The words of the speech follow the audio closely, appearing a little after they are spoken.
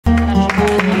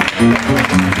Non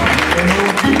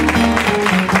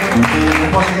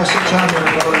posso che associarmi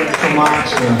alle parole del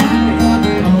Max.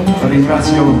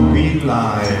 Ringrazio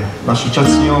Villa e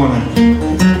l'associazione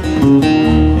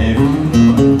e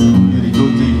più di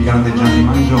tutti il grande Gianni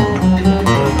Mangione.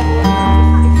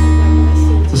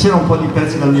 Stasera un po' di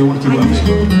pezzi dal mio ultimo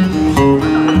disco,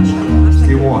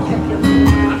 Still Walking.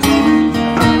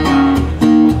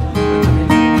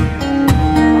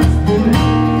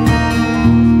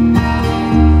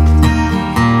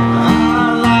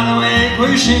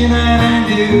 Wishing that a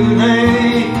new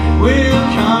day will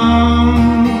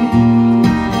come.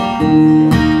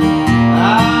 I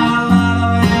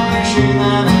lie wishing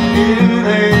that a new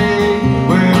day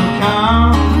will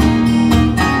come.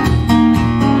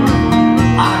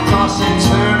 I toss and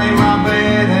turn in my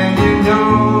bed and you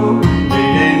know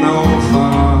it ain't no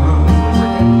fun.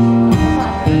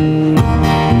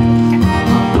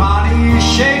 My body's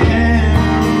shaking,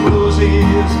 blues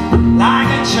like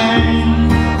a chain.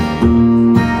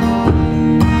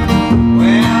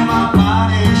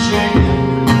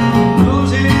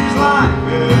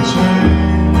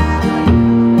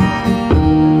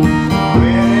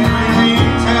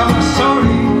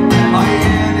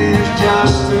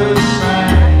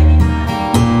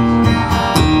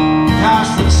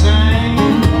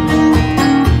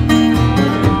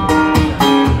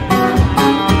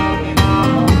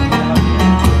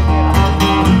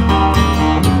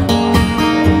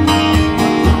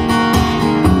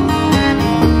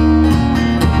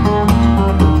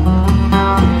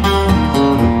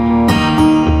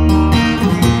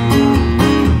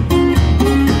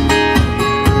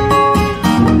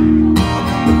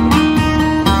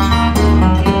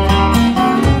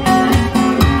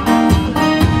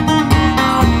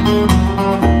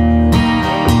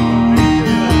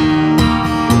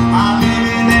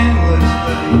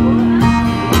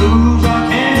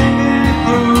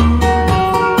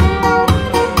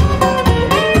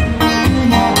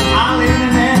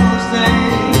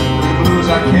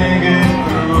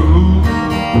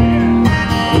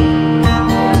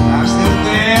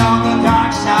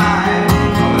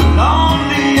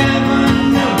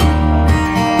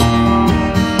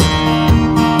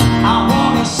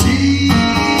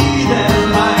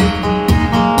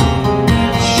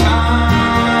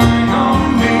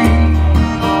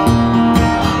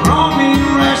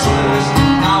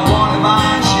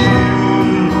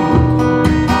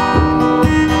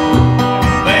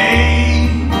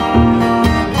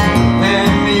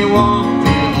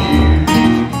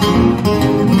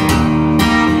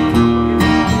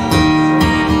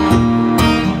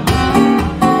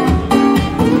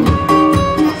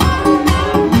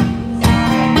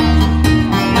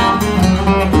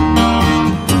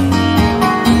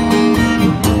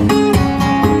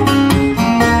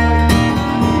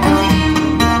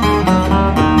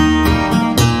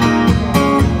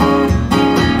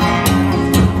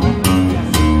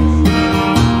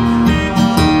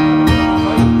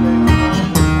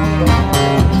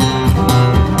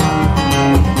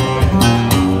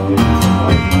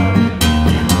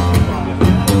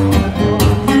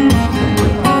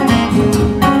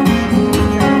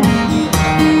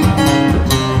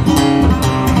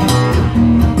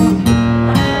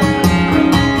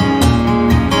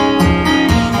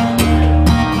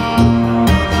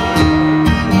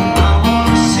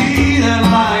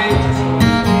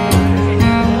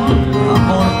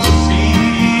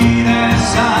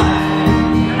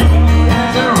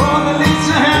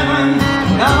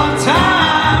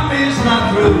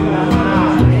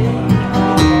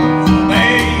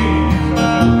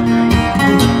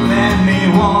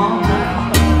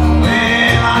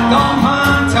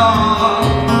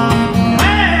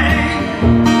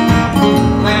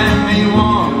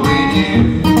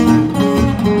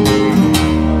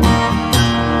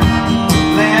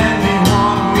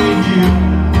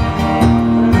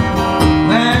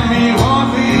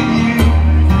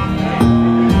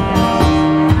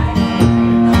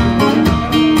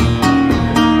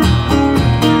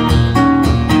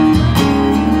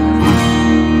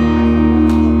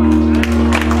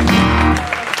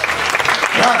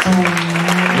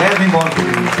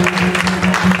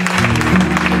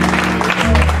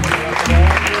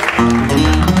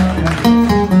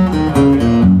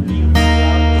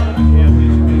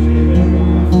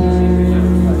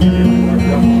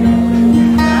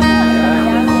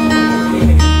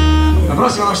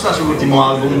 sull'ultimo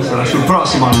album, sarà sul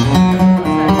prossimo album.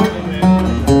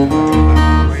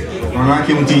 Non ha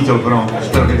anche un titolo, però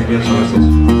spero che vi piaccia lo stesso.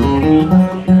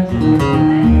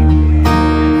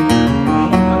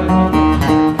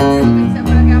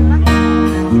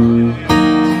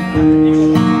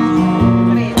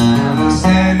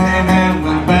 Standing there,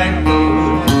 went back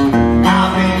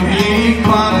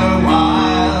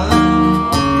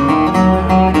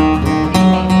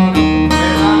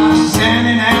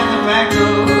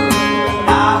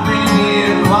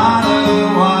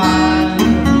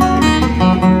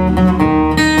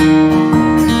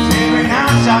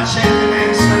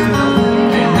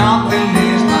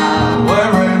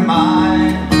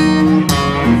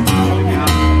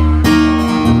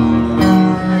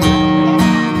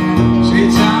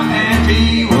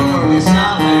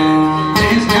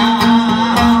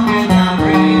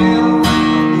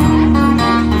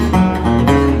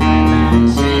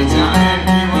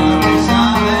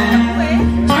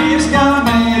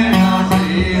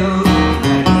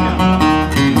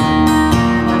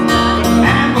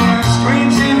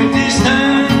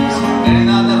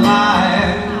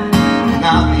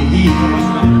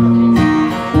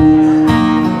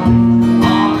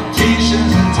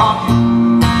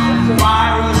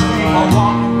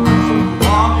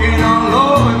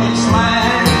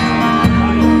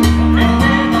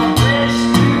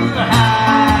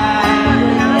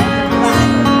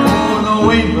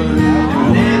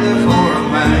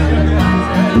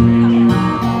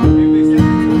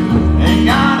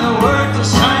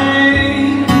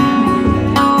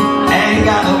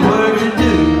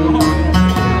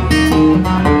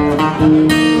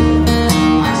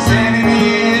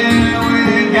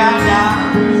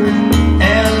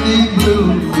deep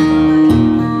blue.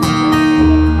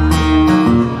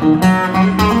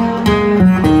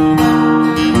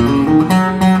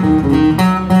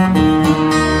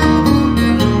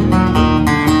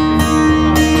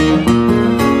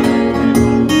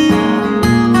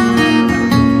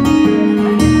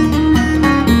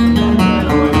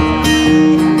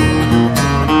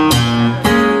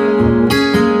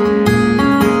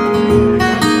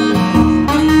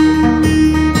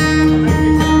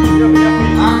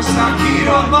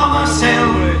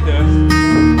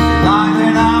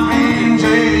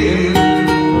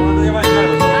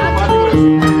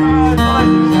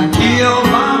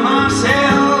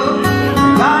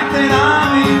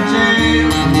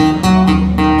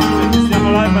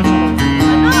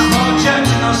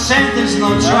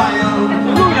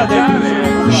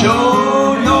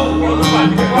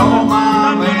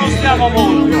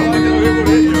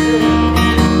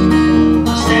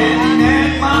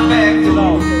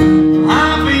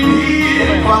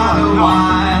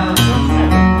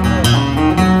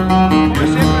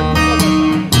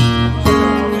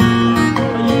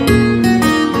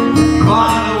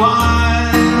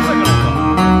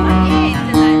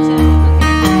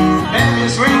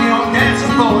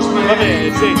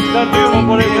 Sì, tanto io non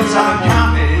volevo